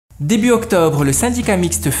Début octobre, le syndicat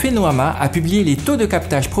mixte Fenua Ma a publié les taux de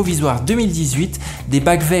captage provisoires 2018 des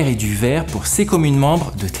bacs verts et du verre pour ses communes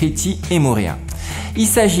membres de Tahiti et Moorea. Il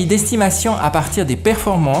s'agit d'estimations à partir des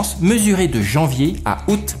performances mesurées de janvier à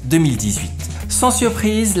août 2018. Sans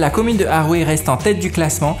surprise, la commune de Arue reste en tête du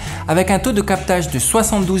classement avec un taux de captage de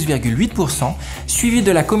 72,8%, suivi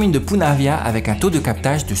de la commune de Punaauia avec un taux de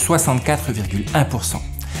captage de 64,1%.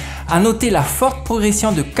 À noter la forte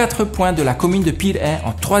progression de 4 points de la commune de Pirae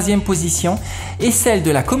en 3e position et celle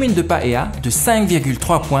de la commune de Pirae de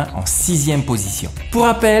 5,3 points en 6e position. Pour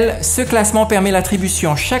rappel, ce classement permet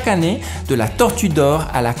l'attribution chaque année de la tortue d'or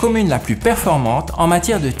à la commune la plus performante en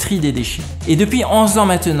matière de tri des déchets. Et depuis 11 ans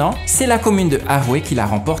maintenant, c'est la commune de Arue qui la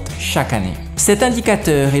remporte chaque année. Cet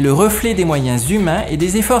indicateur est le reflet des moyens humains et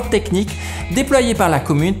des efforts techniques déployés par la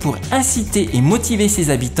commune pour inciter et motiver ses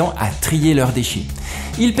habitants à trier leurs déchets.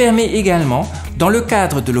 Il permet également, dans le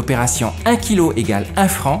cadre de l'opération 1 kg égale 1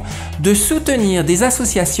 franc, de soutenir des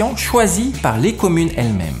associations choisies par les communes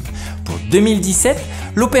elles-mêmes. Pour 2017,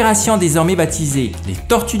 l'opération désormais baptisée les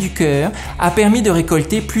Tortues du Cœur a permis de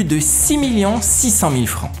récolter plus de 6 600 000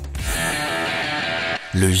 francs.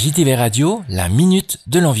 Le JTV Radio, la minute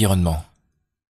de l'environnement.